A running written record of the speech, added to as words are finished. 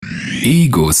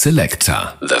Ego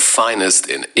Selector. The finest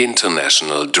in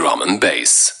international drum and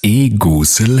bass. Ego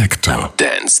Selector.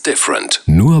 Dance different.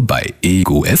 Nur bei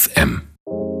Ego FM.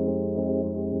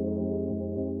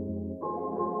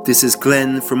 This is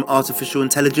Glenn from Artificial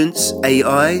Intelligence,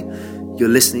 AI.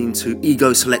 You're listening to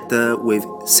Ego Selector with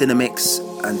Cinemix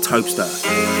and Topster.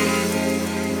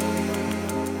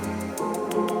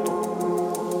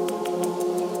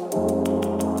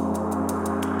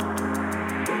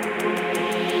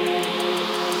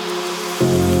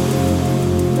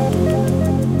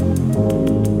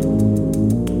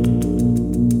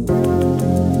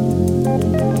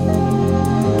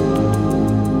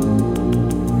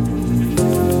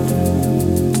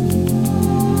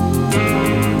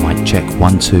 Check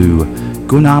 1, 2.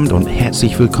 Guten Abend und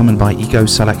herzlich willkommen bei Ego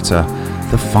Selector,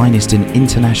 the finest in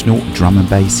international Drum and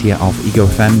Bass hier auf Ego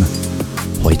FM.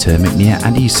 Heute mit mir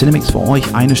Andy Cinemix für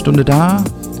euch eine Stunde da.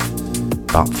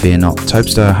 But fear not,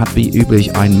 Topster hat wie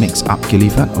üblich einen Mix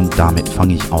abgeliefert und damit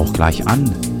fange ich auch gleich an.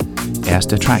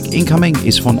 Erster Track incoming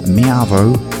ist von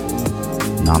Meavo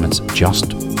namens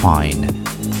Just Fine.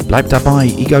 Bleibt dabei,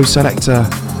 Ego Selector,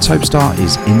 Topstar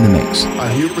is in the mix. I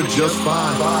hear it just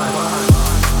fine.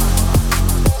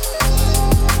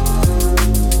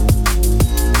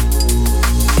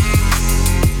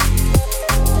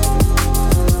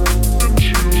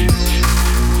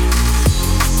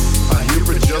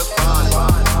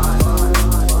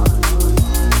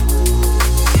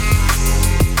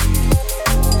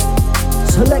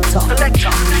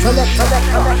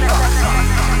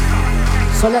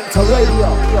 Selector Radio.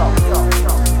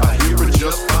 I hear it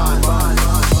just fine.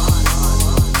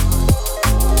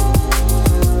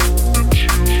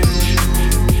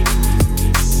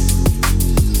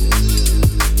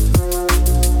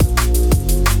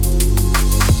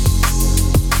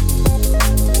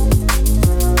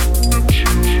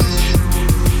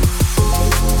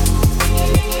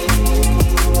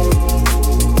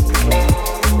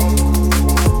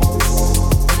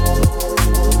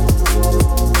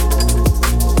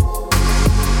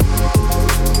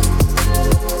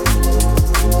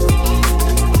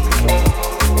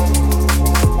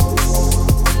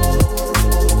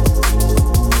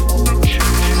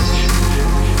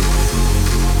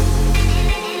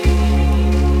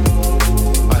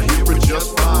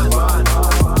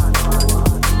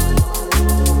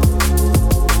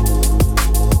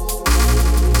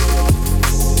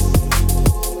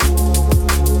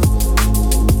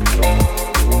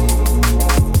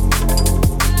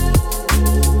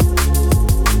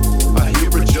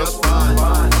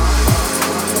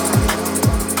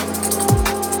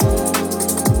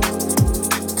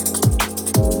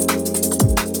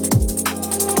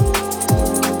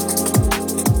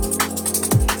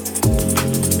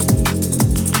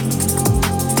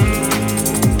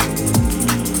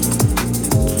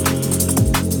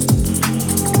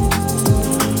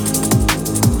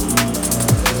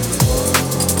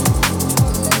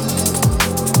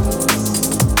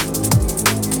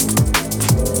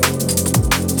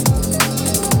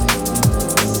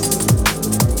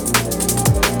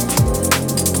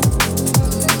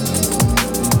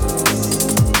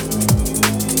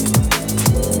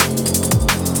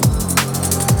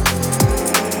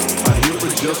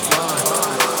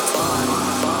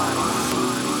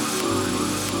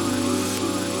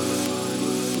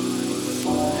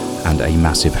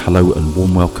 Massive hello and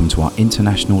warm welcome to our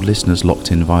international listeners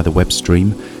locked in via the web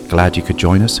stream. Glad you could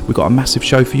join us. We've got a massive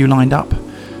show for you lined up,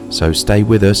 so stay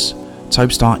with us.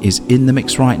 Topstar is in the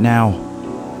mix right now.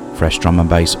 Fresh drum and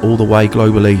bass all the way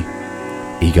globally.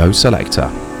 Ego Selector.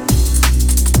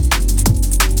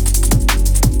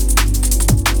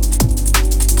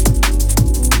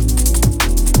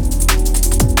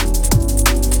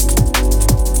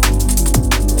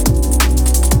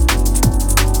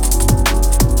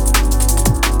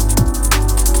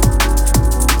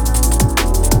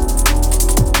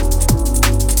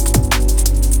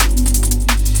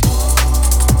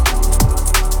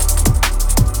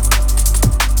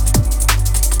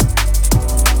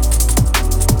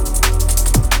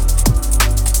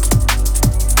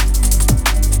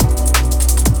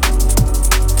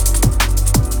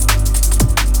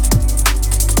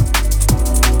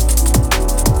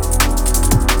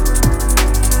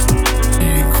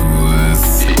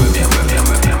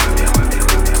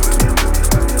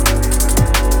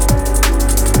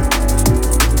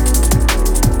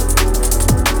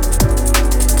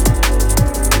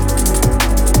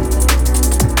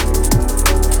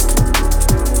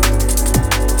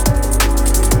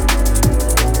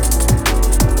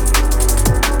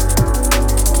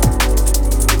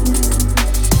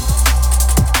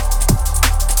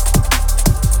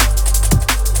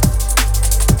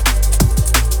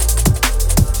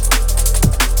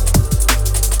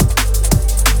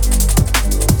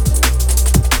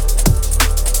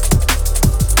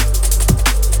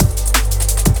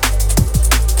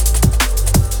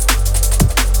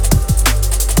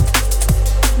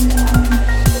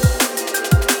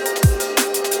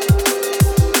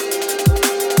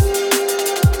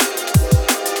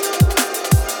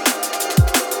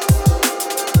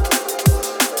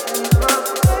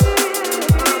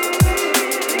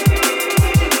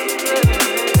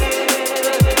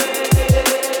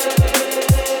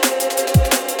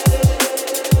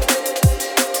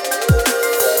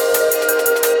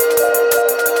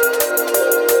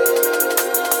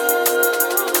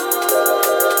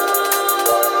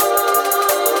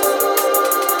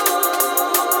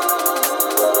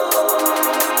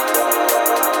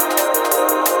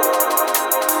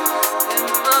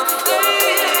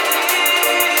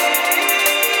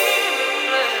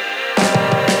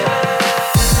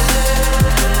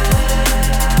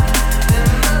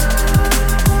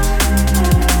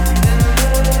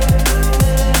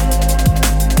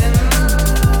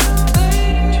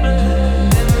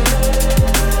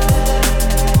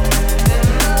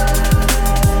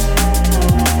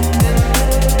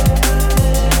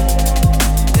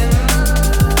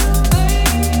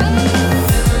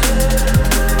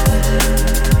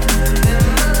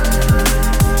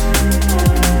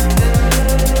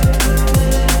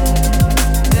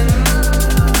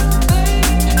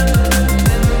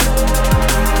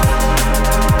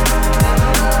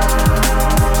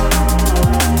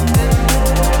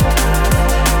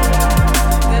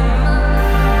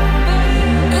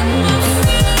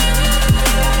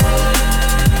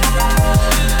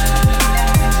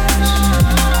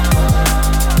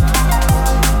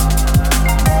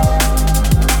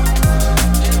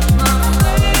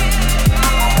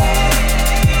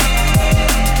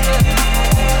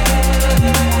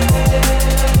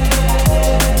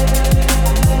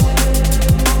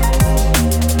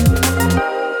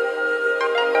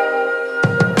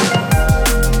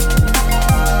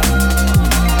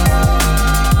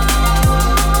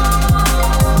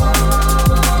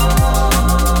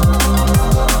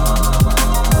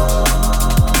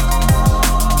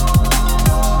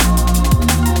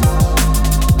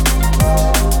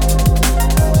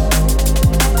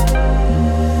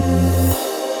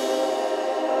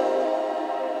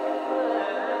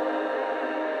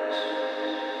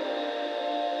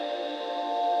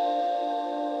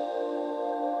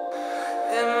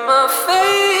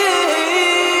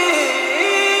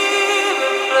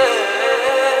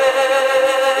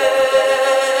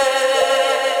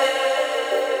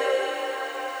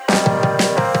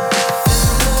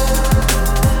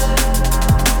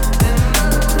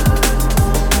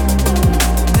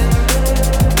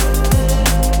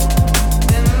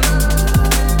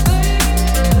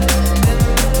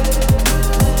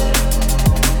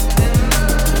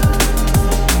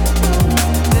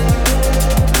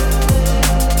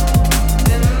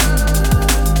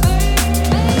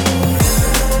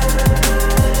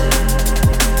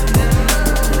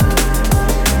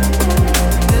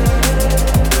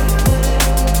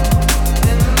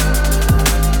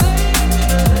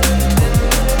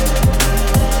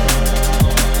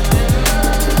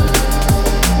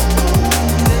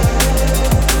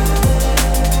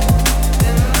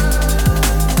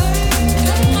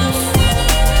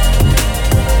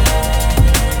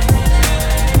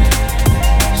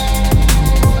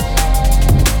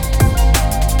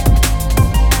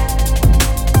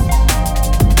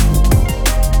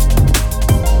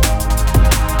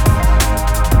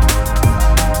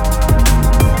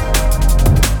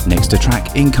 Nächster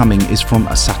Track incoming is from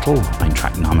Sattel, ein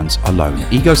Track namens Alone.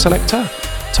 Ego Selector,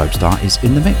 Topstar is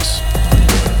in the mix.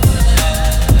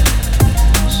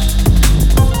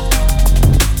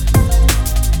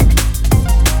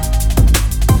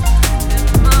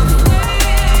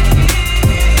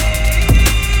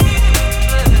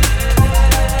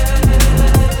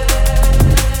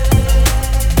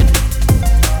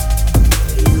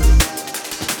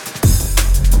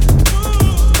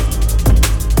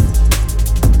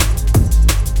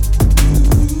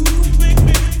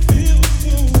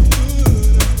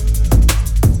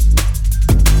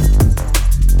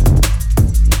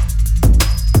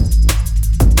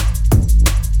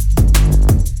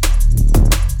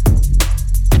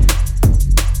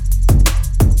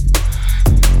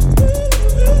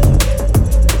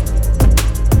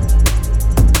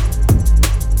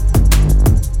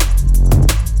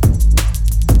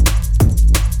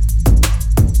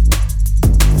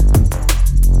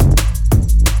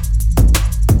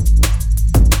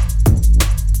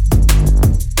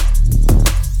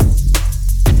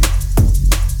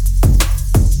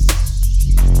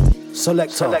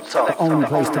 Selector, the only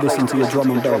place to listen to your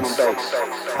drum and bass.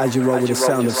 As you roll with the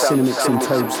sound of Cinemix and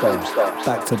Topstar,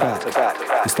 back to back.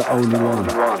 It's the only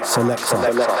one.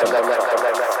 Selector.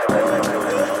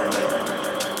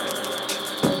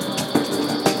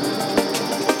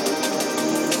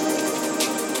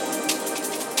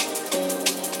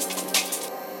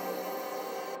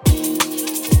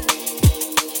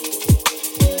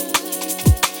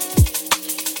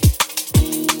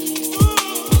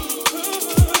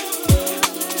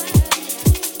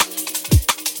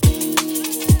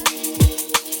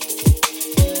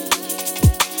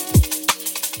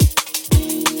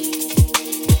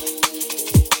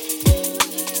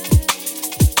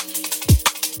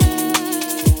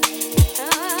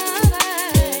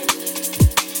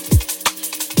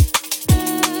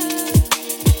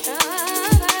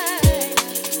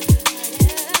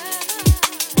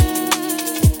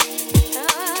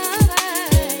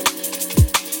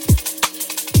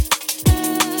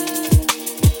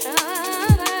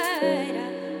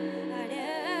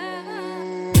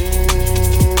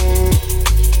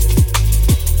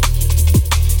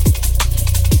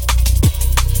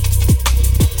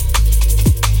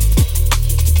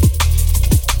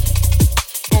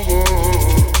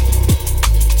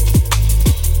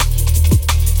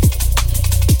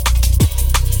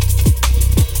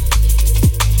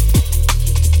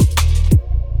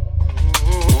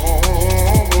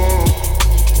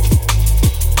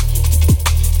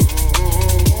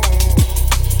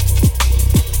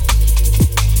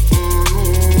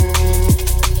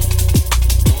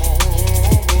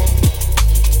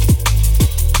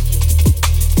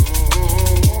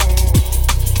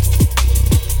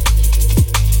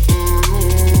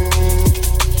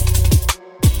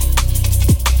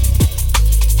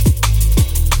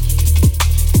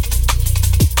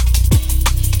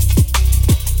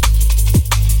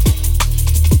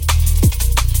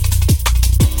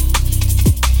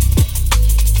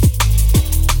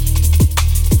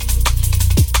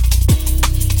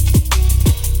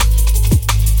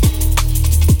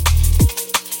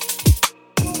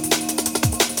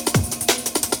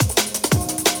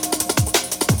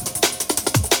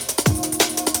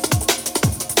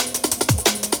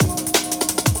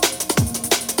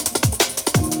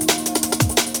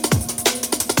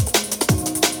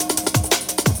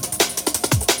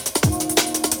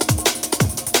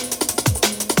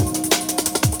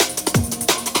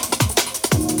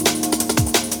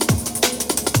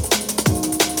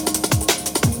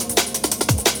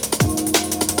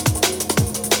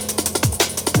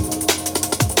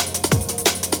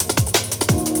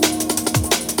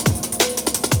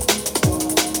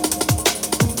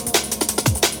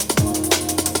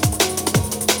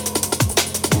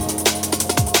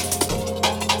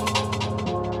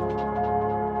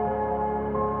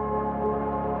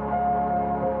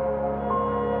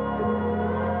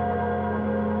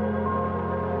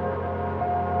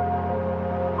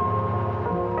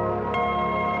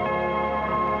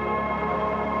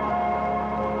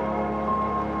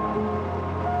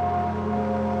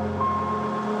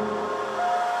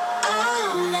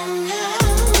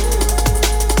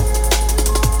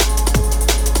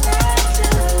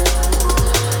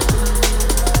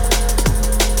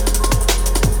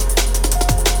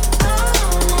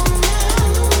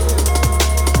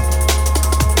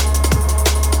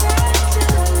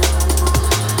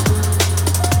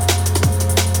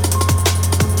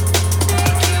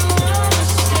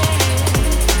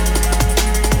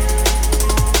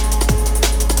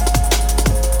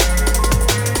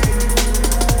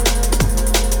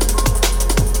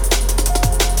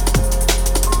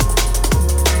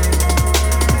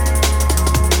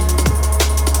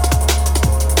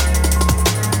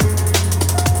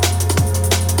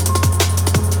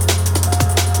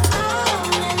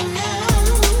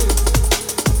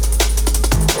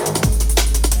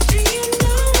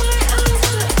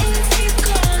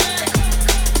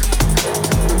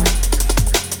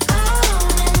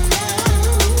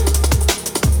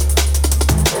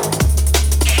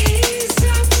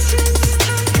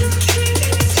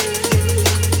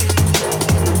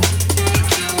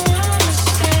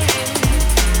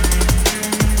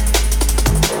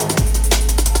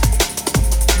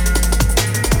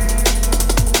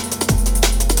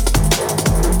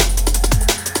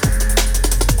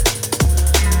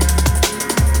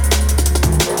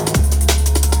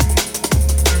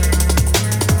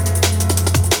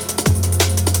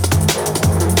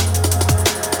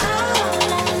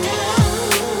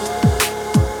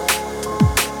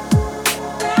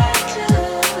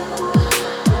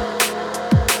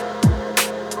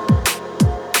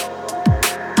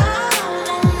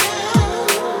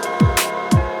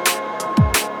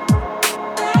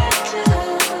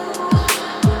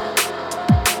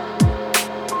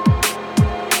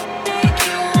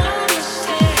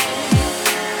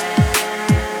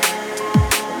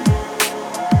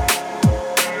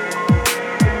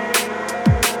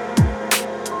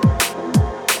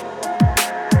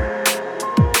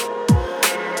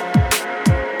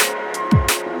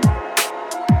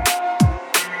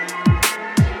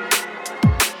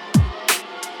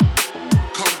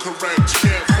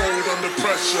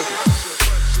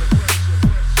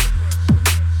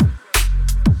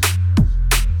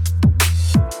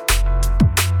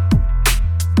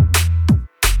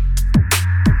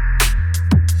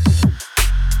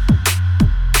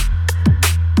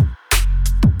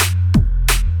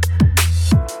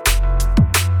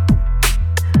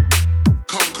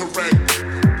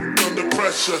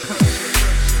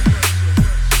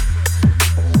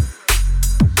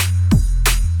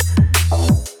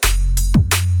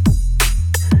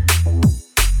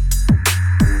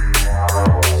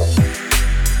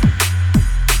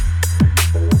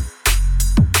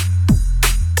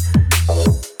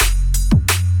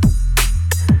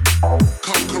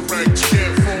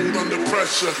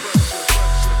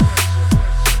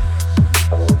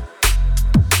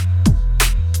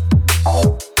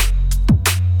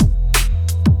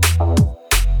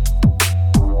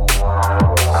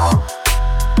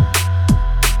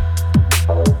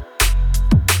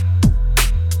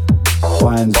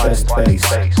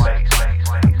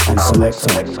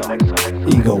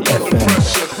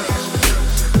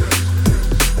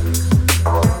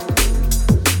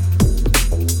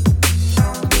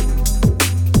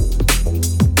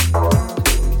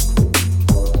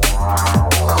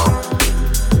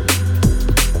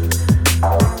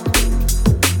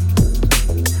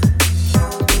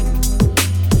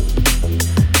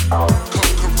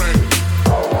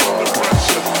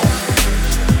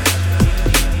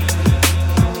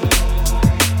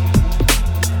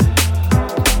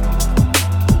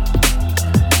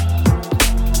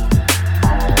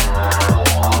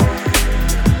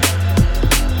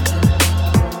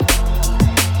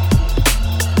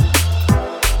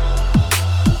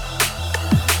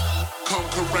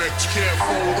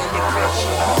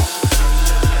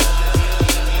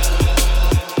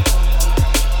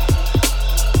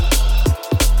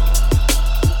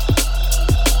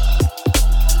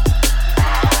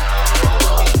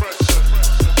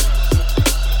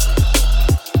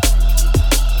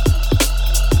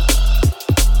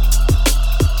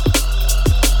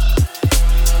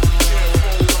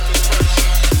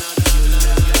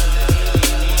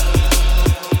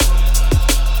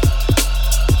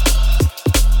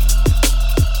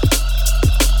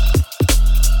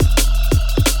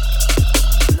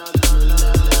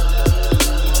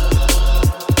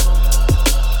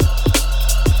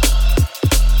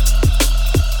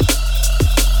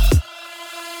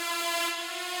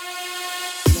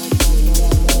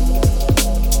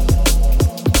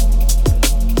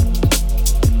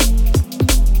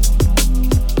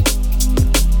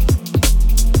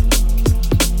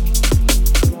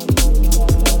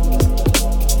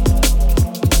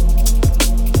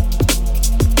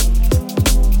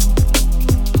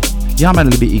 Ja,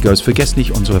 meine liebe Egos, vergesst nicht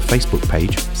unsere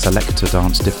Facebook-Page Selector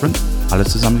Dance Different,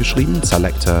 alles zusammengeschrieben,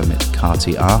 Selector mit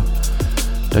KTA.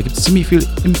 Da gibt es ziemlich viel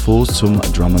Infos zum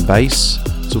Drum and Bass,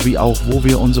 sowie auch, wo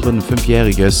wir unseren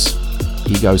 5-jähriges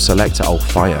Ego Selector auch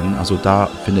feiern. Also da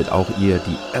findet auch ihr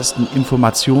die ersten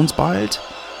Informationsbald.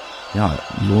 Ja,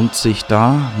 lohnt sich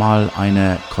da mal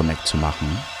eine Connect zu machen.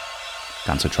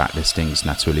 Ganze Tracklistings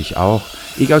natürlich auch.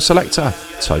 Ego Selector,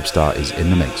 Topstar is in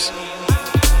the mix.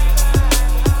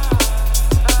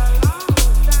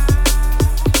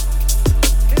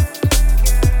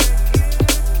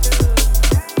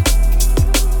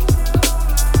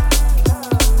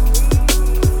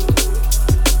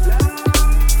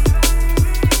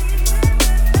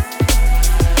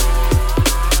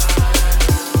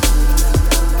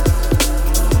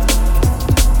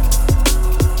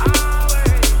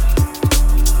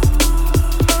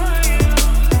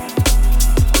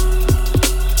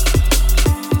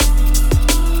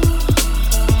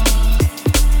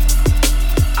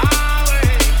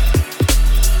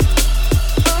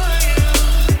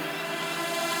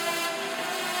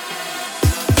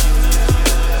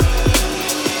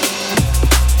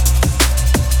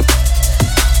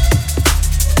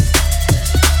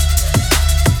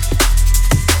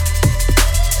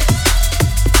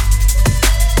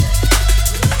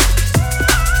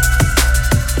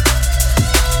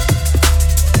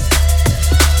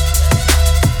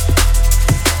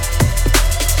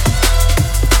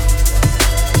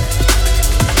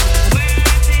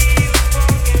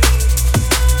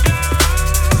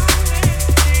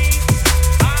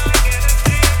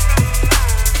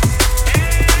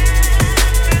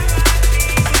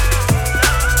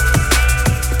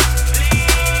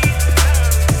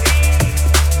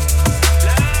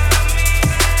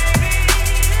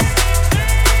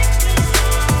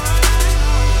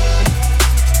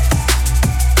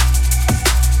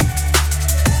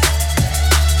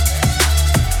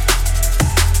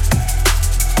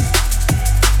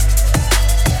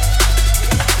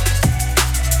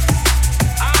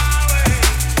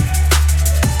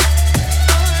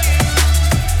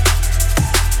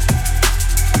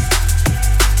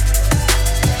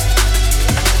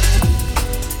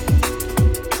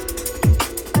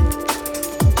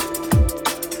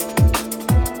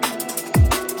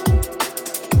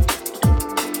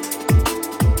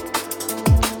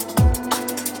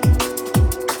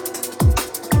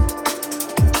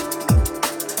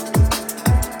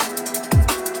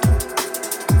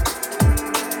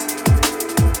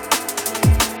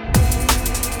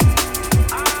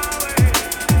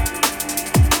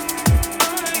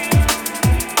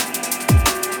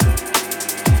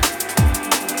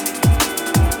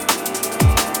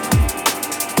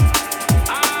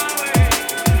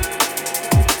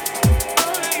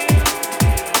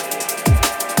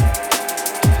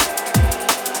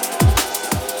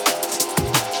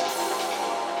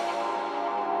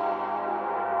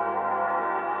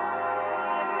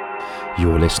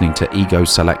 You're listening to Ego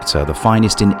Selector, the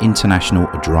finest in international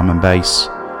drum and bass.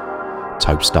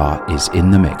 Topstar is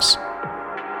in the mix.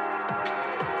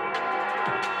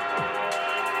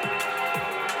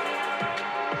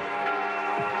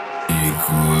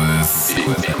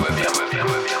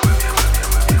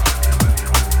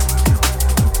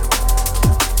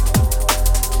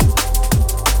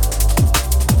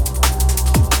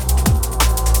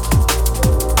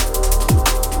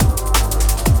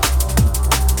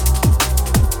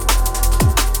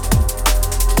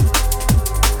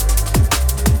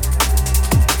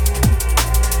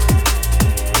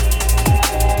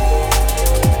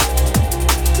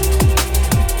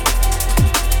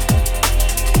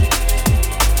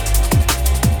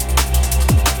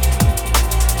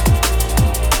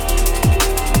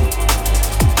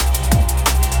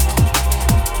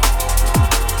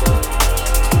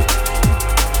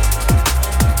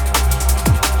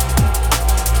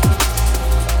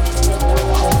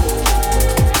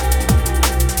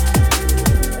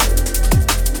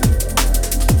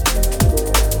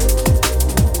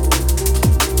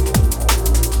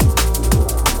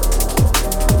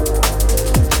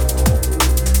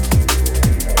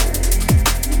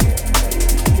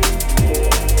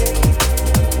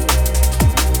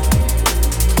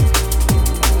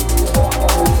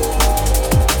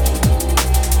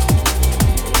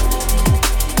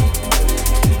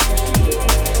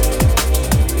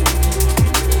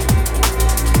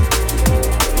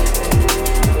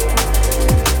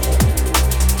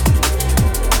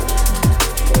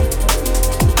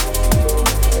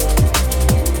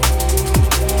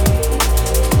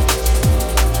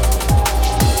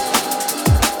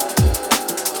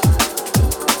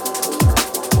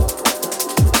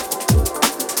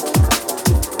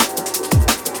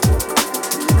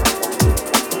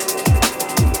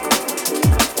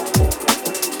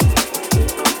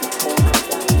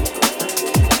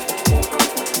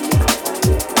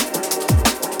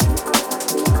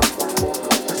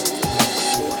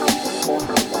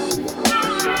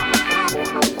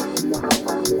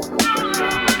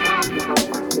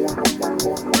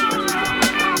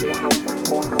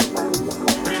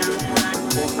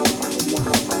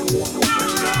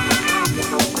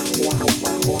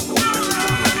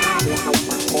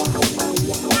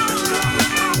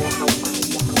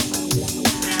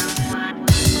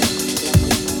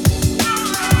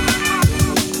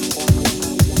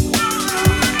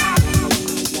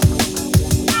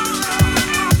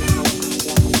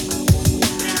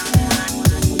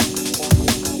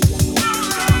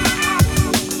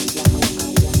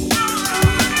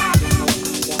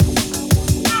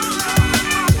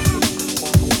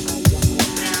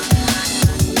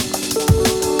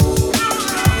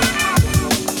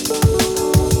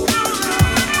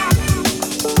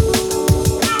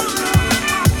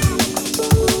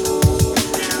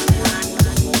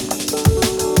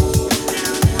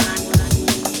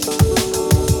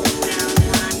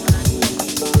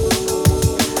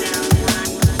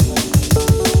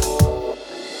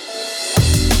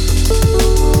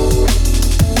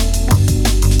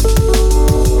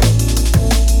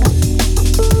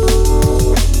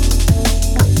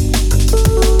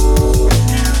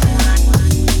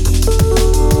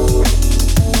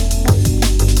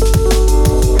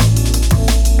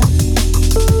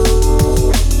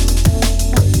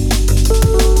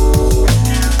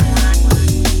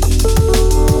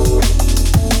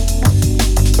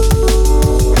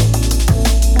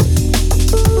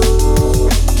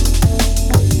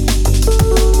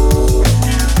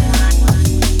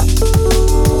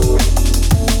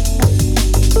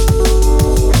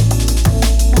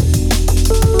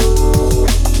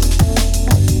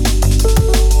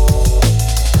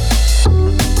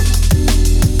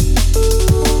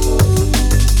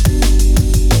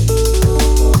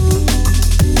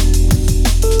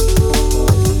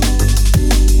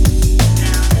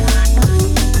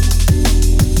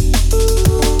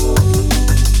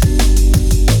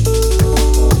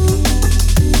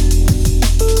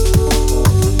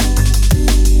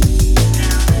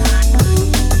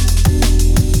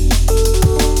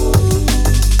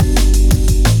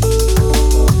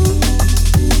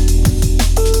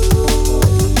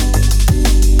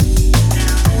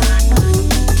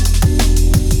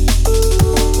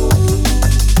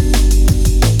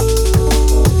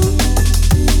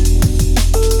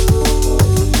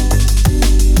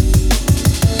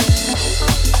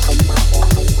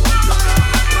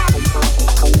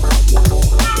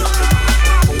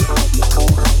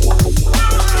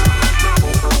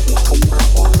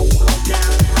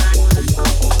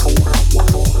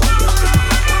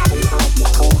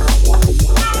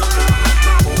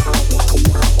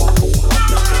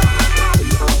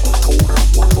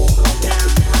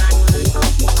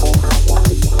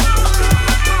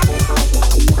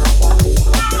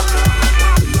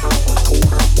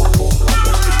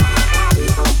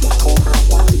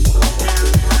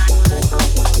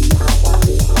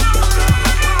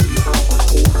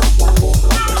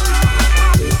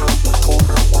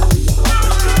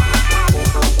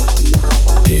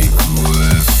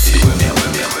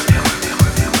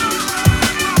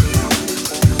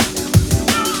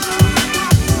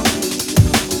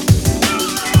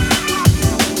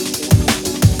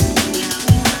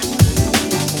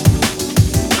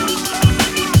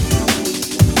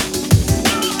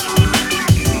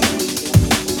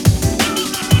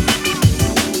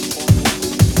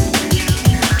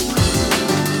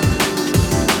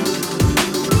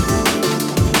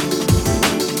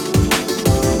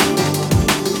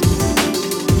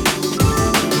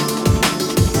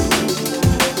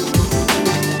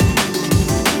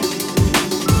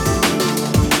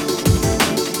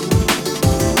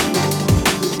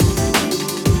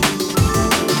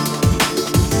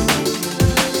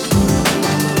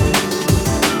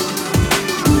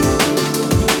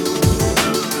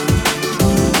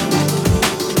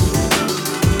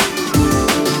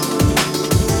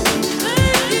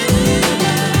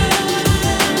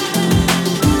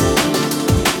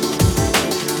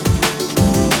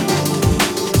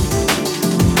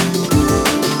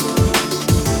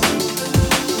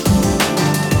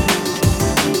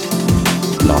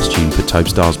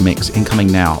 Topstars mix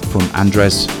incoming now from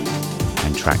Andres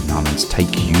and track Naman's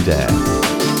Take You There.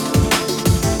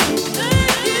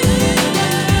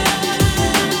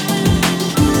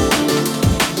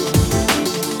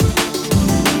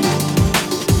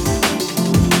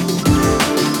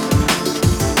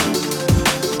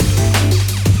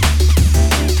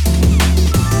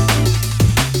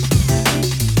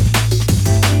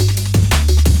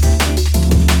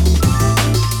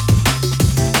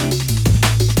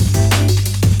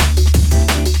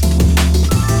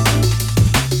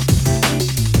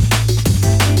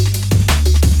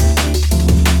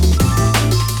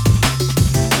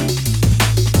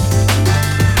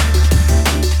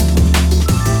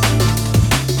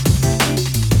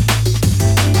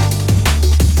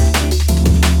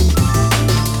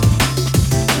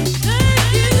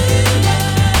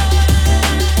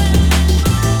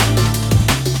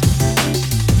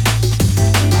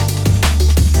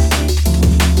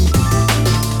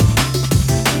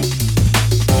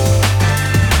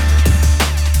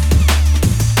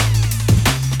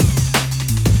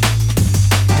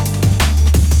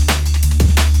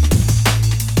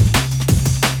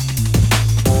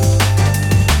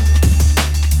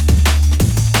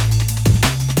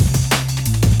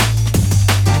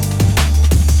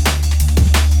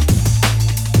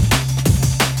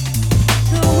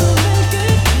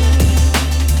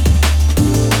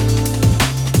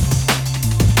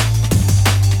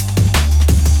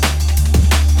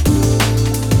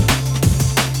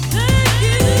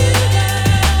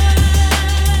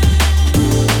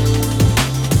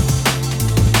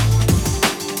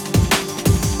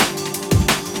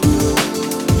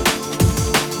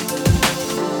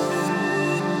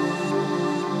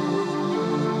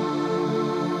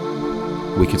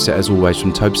 Set as always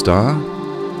from Topstar.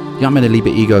 Ja, meine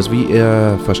liebe Egos, wie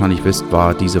ihr wahrscheinlich wisst,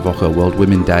 war diese Woche World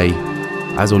Women Day.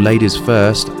 Also Ladies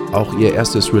First, auch ihr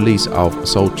erstes Release auf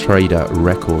Soul Trader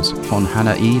Records von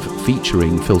Hannah Eve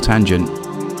featuring Phil Tangent.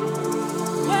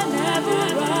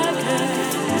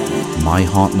 My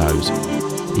Heart Knows.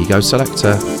 Ego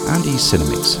Selector and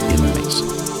Cinemix in the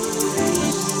mix.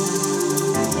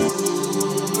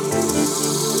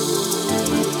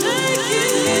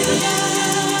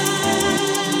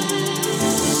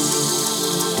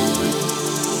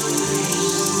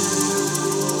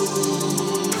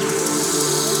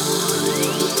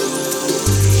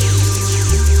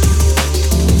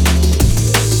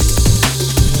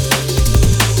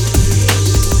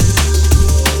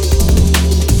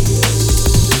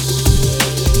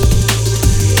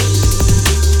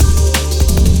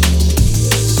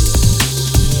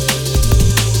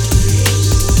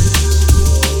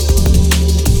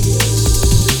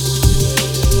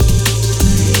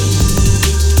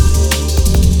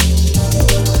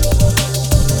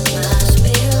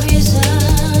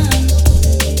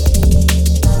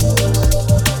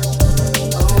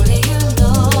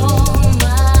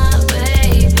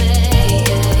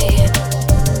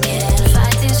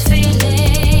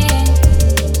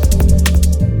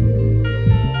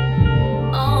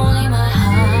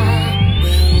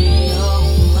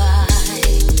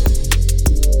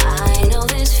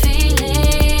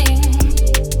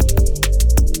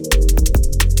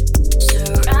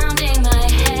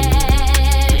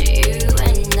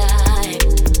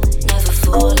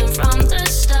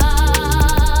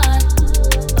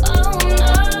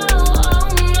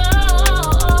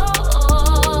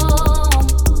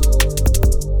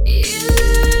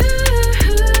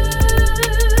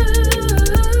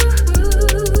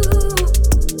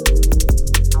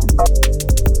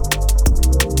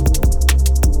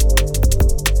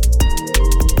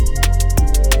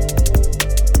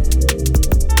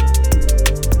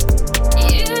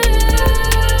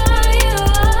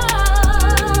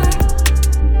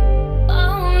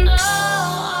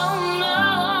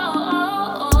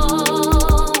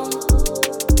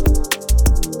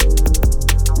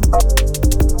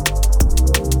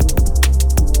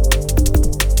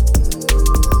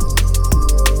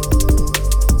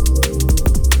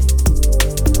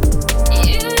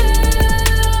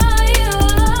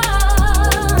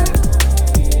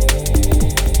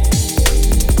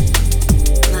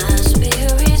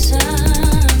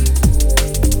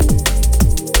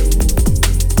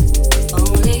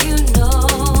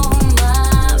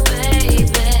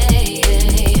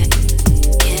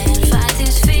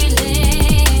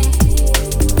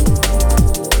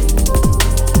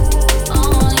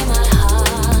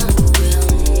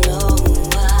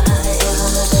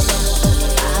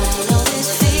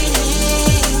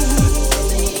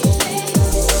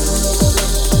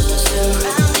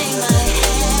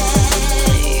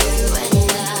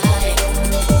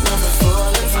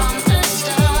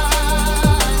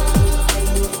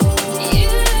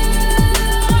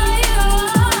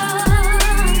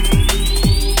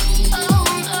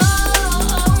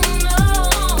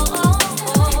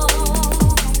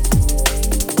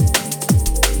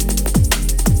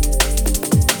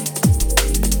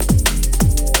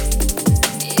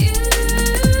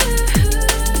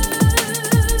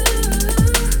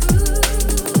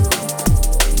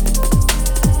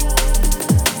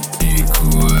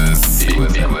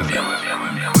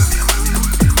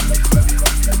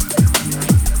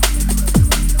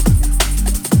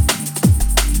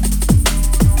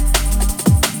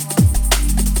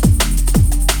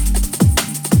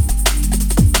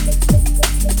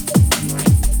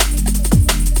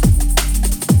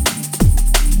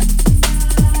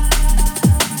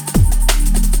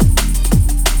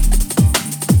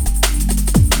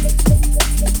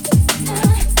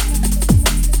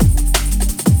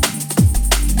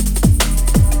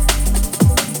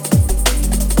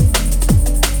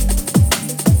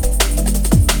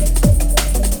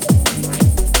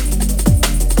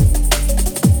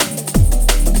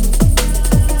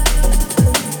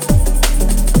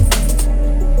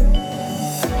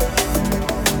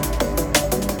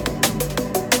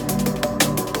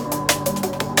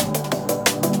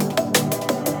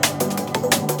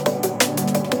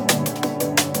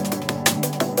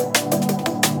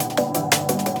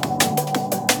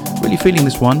 Feeling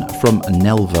this one from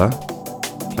Nelva.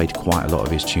 Played quite a lot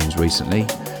of his tunes recently.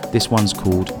 This one's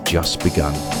called Just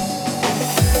Begun.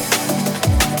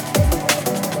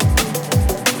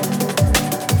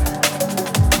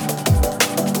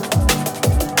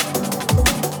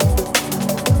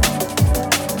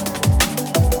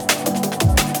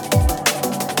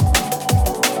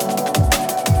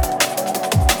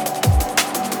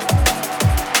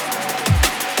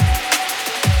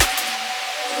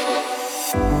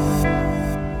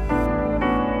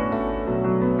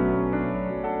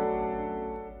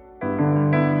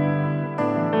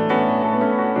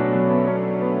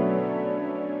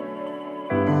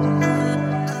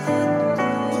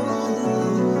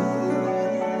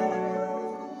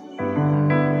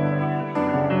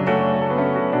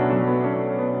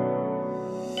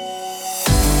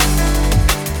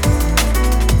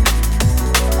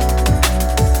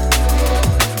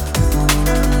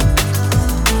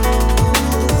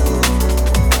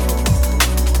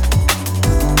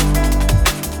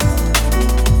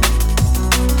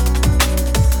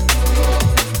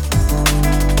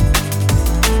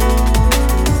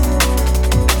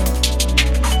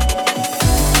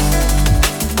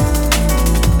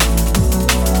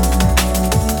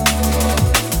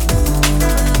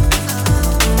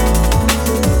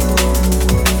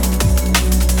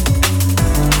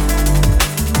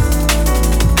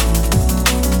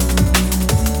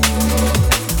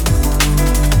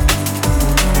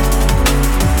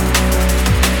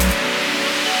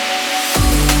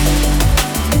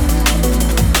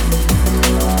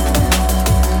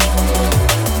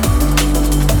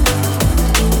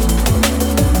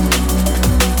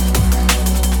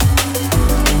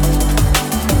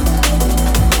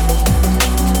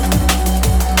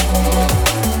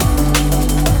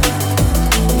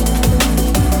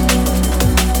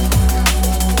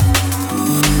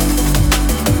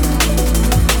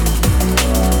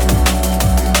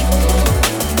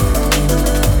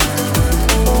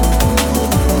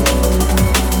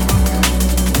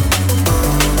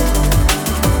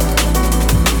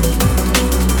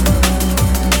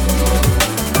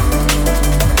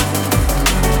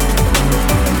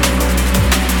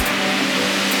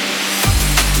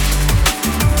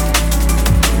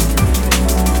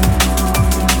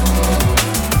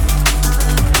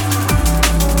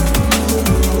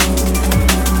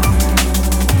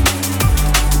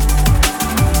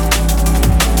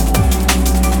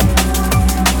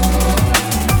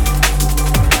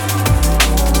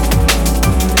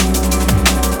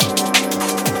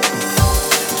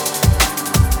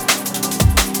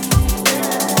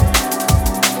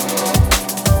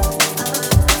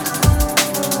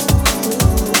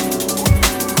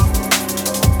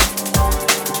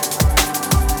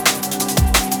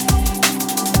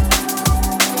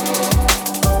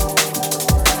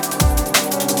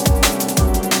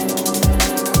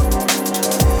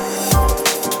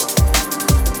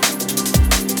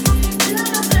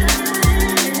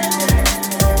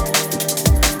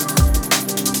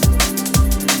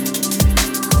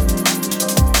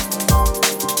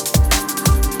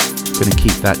 Going to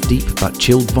keep that deep but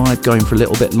chilled vibe going for a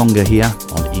little bit longer here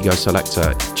on Ego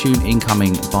Selector. Tune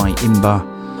incoming by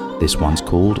Imba. This one's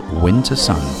called Winter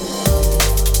Sun.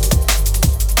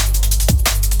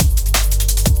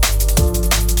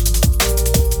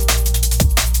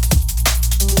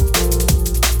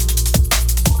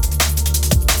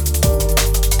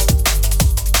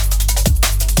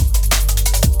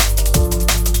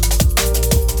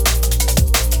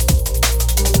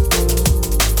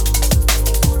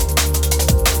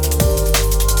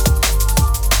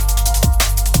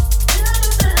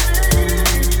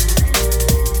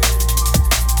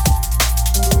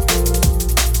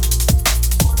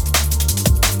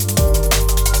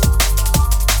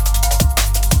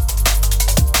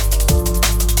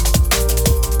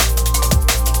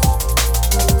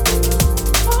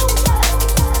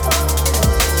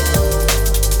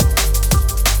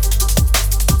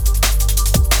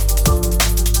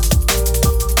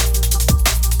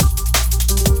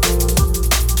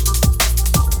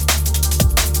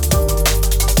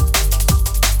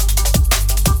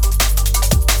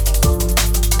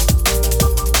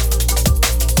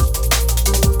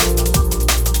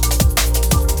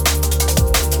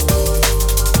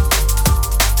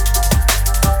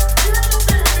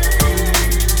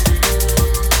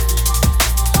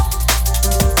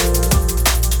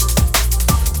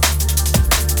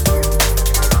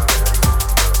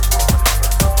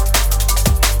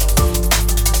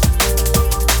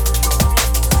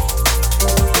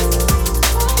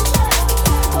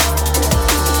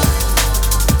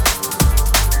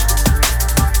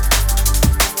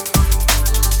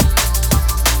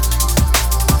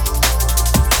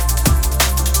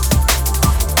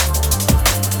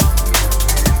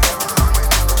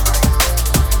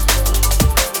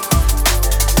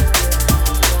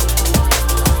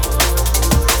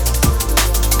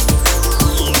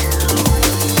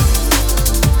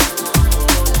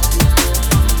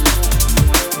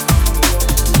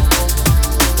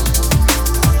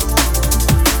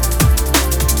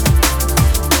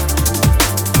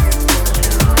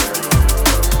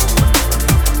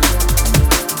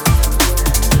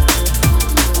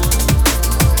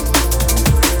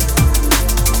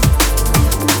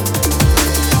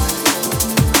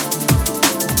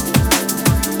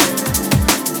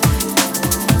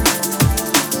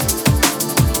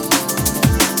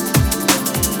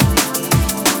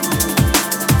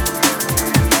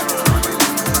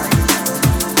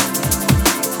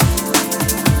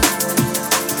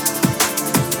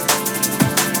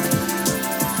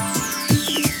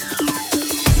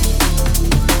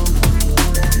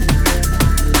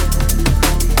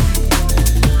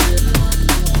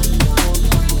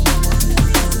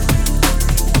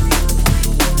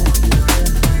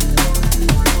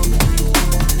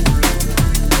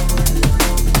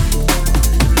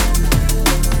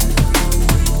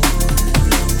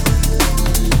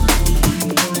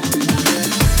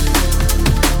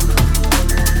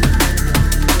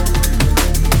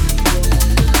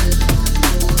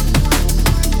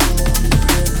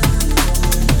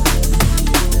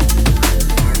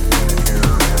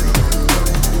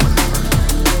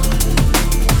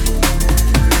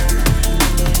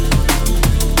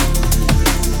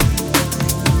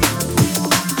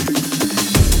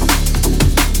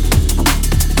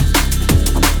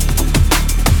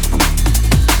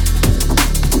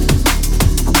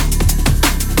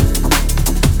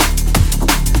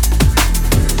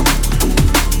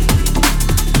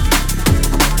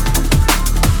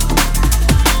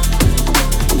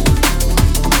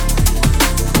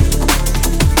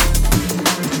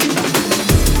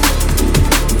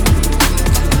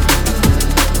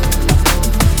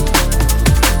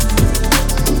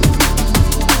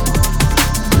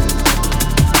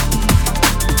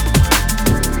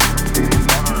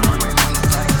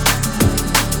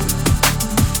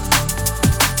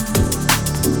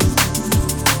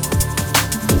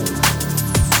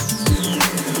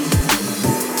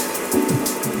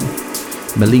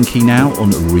 Malinky now on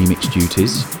remix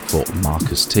duties for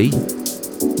Marcus T.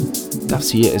 Das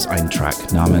hier ist ein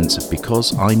Track namens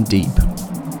Because I'm Deep.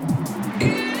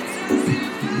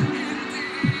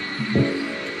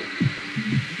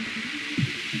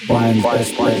 Brian's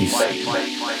Best Bass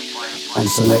and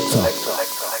Selector,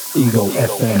 Ego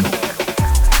FM.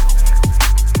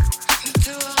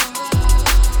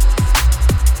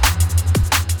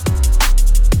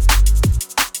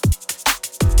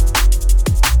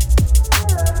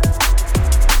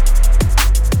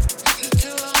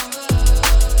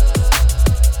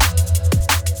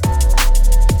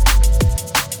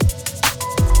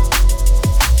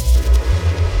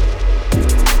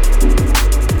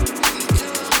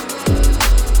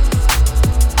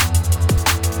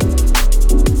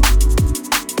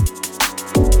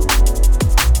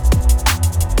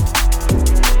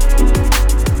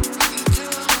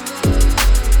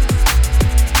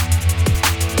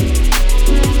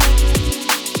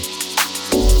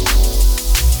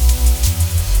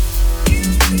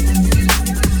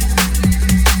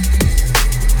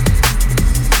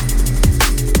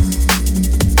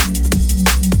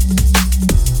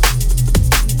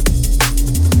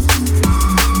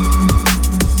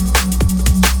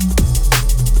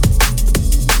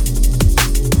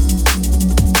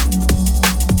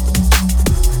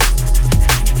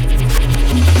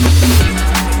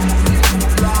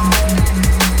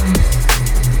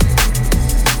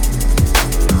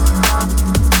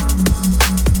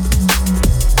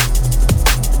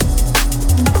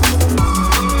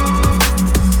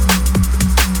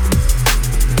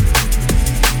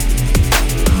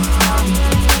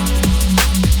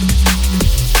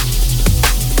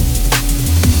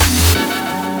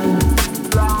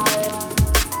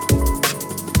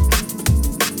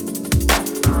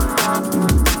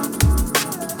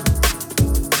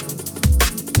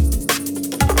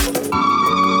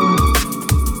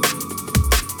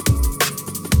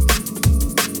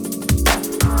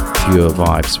 Pure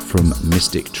vibes from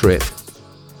Mystic Trip.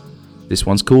 This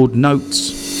one's called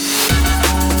Notes.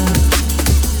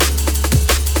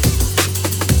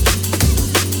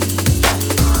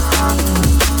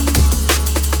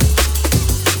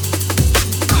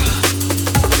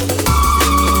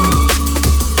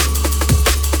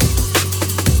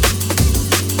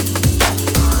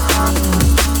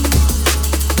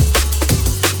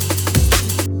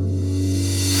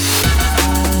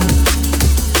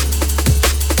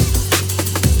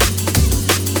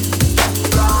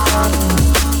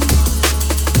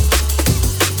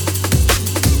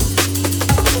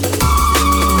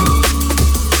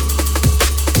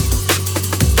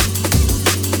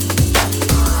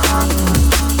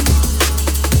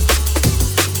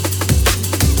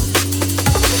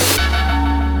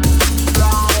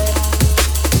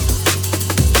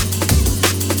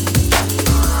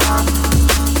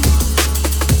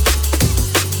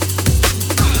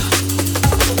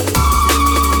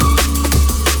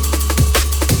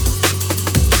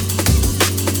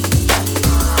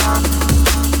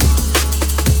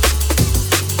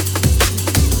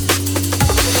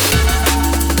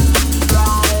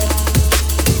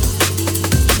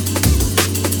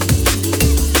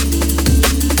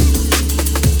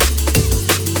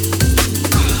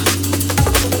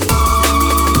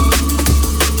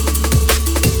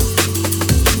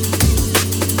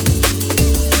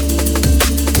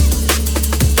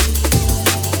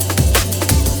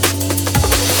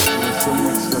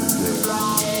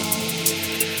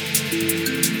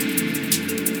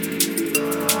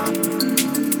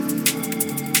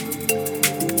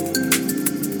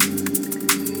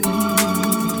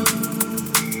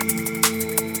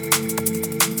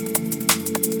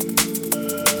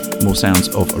 More sounds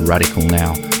of Radical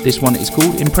now. This one is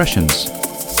called Impressions.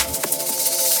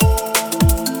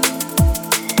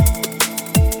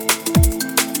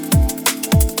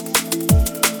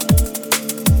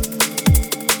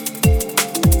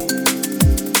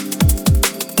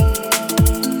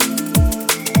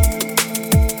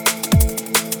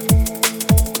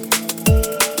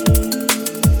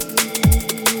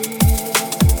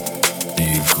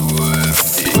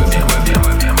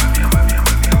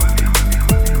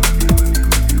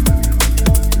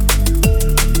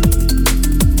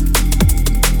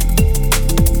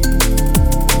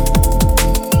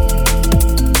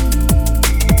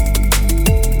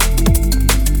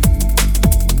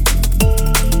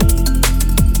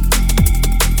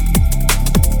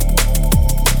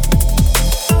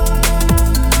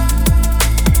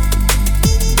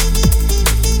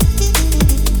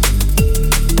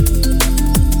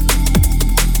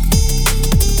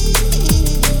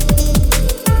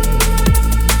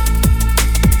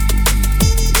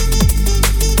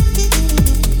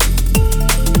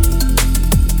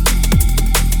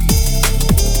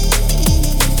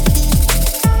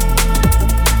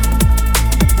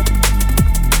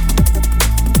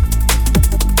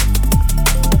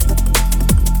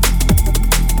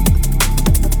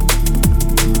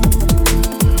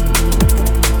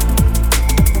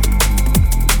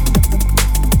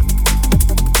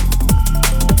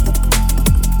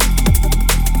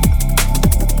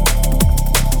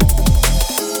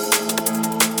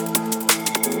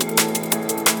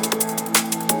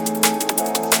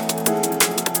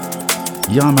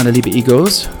 Ja, meine liebe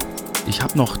Egos, ich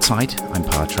habe noch Zeit, ein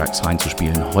paar Tracks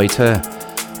einzuspielen. Heute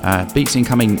Beats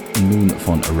Incoming Moon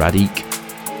von Radiq.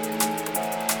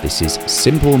 This is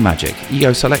Simple Magic,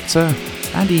 Ego Selector,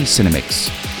 Andy Cinemix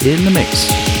in the mix.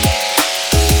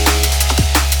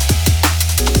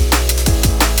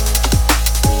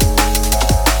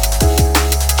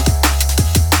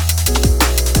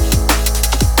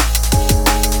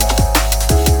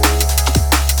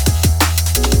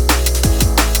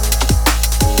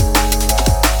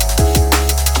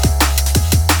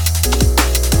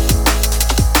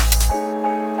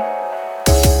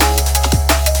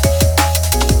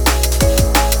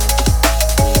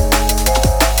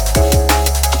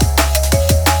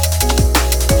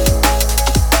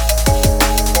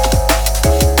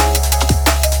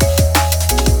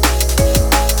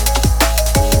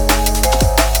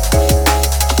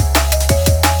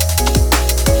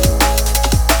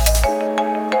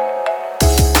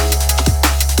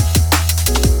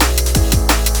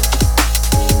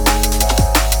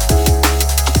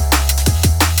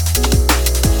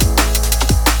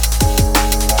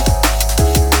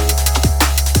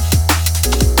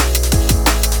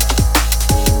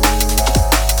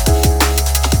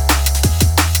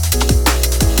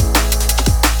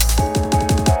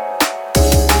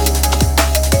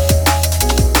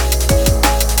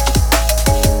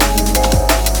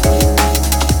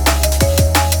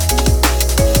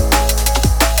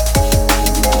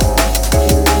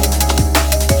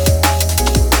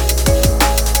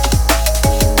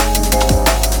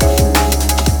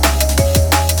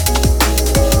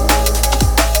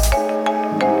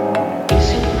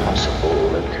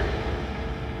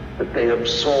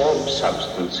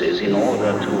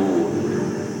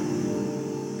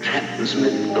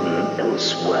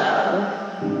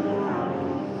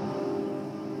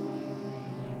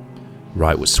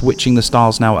 Right, we're switching the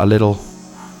styles now a little.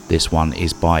 This one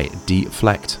is by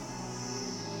Deflect.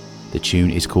 The tune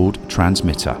is called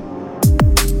Transmitter.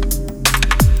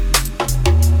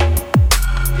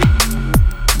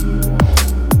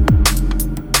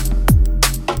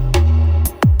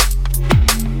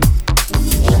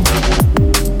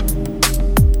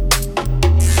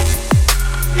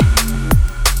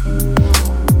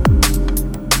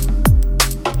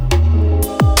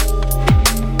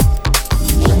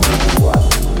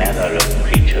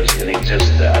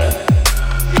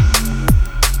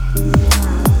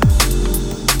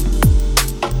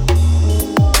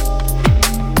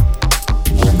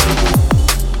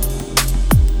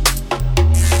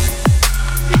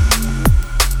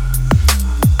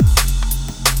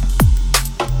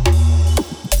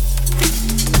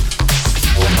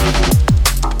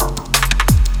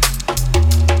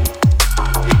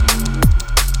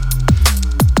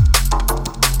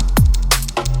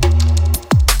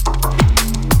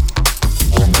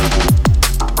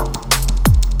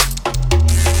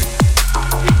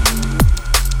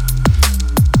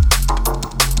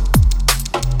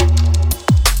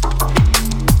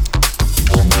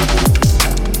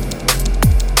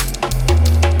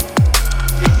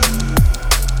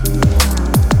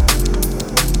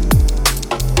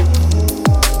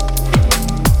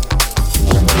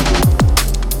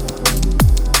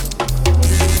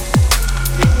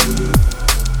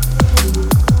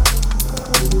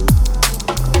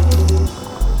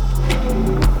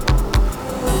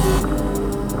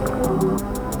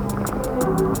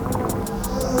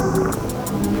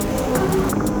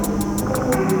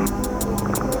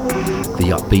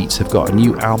 Beats have got a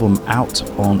new album out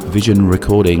on Vision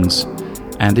Recordings,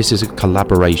 and this is a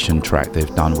collaboration track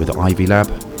they've done with Ivy Lab.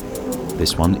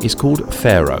 This one is called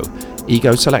Pharaoh.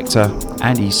 Ego Selector,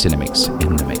 Andy Cinemix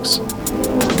in the mix.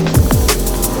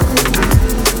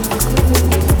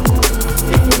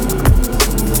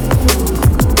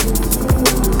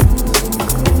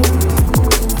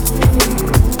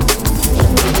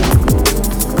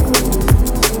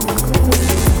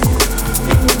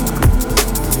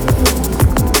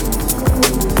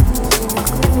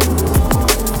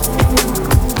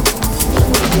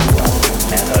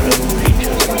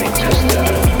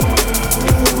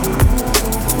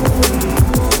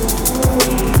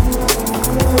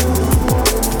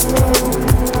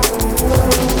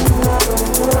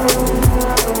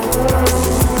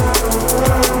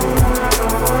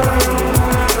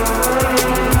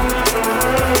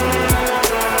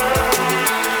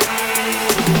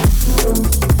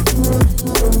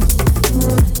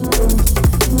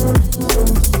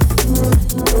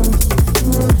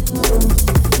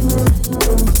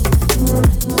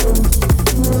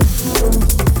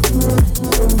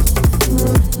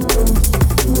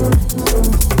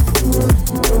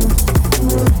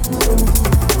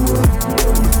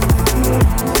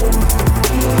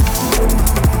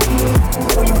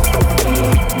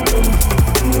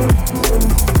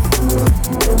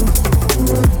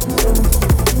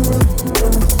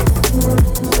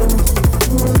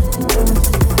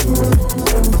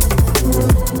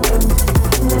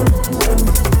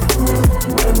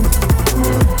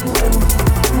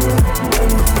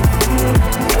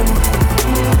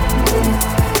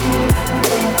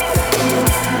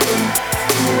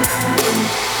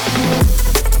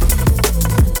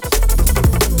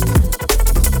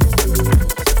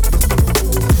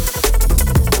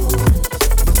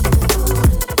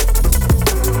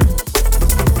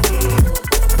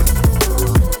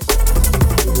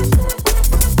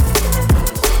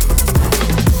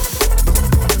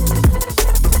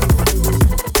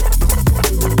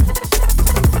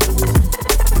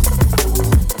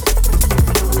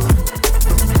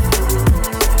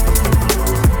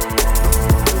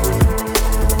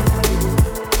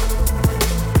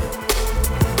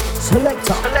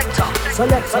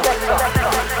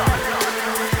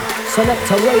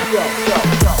 Selector Radio.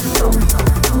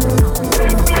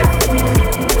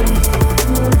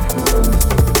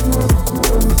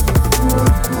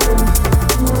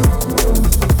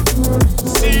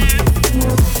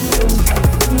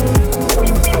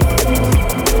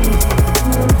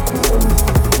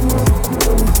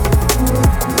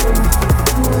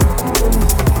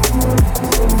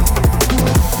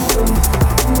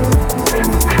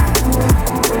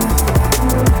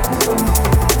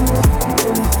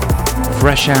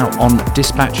 Fresh out on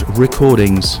Dispatch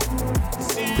Recordings,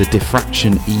 the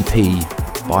Diffraction EP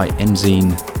by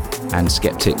Enzine and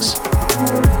Skeptics.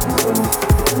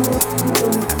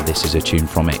 And this is a tune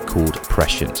from it called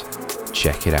Prescient.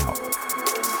 Check it out.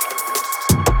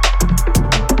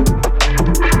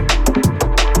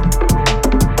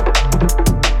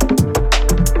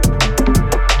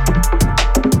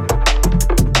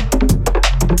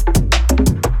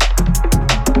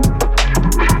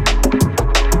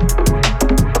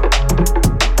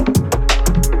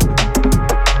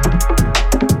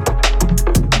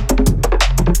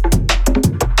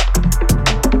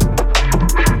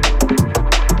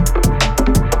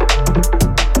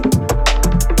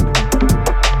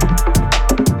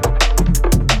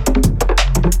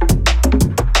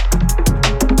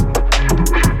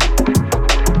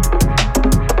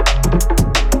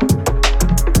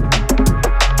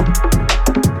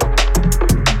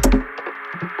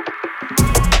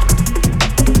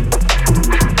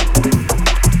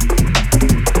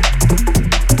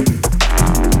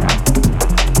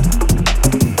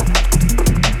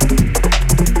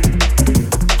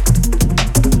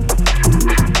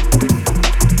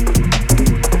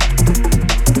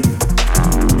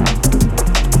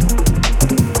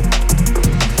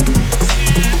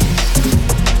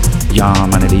 Ja,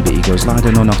 meine liebe Egos,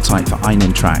 leider nur noch Zeit für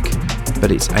einen Track, but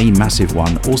it's a massive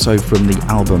one, also from the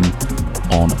album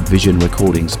on Vision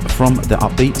Recordings from the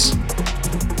Upbeats.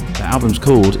 The album's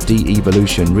called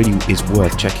De-Evolution, really is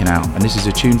worth checking out, and this is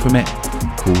a tune from it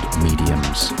called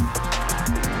Mediums.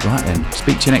 Right then,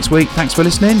 speak to you next week, thanks for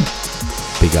listening,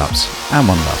 big ups and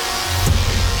one love.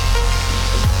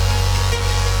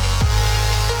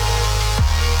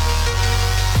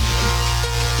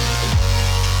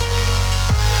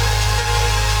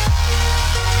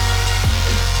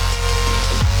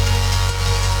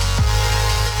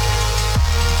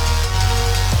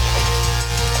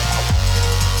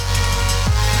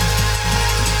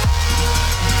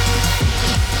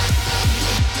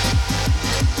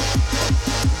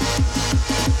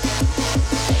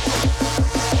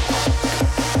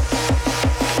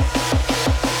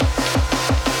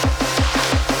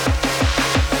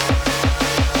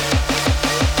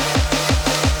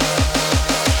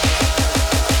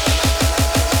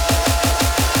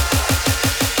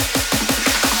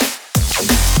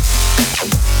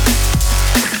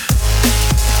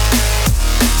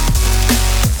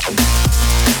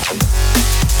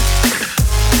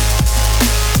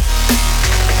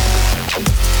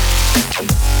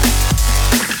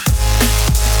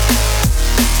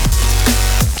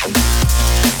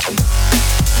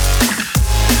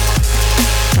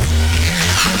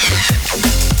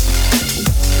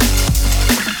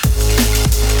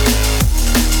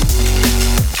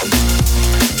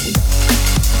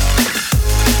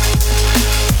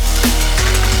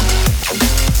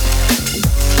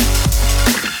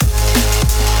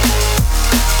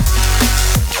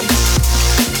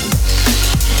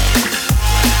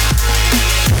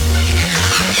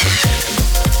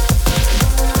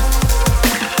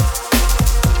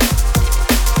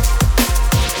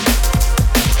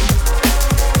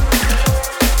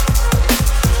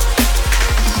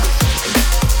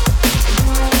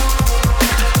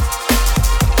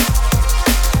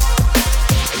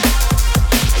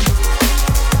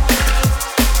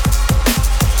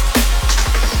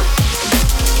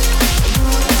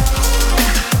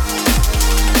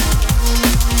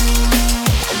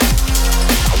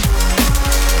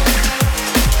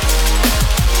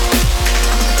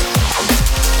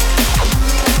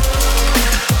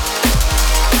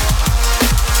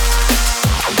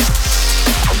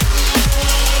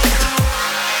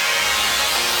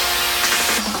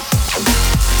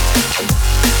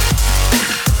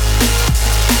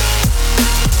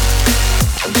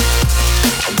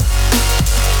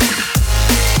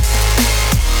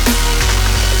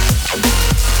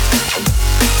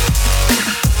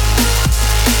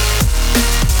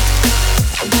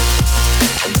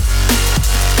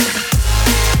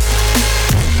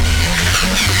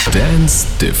 Dance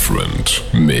Different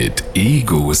mit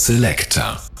Ego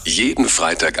Selector. Jeden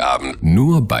Freitagabend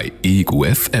Nur bei Ego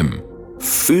FM.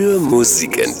 für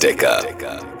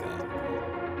Musikentdecker.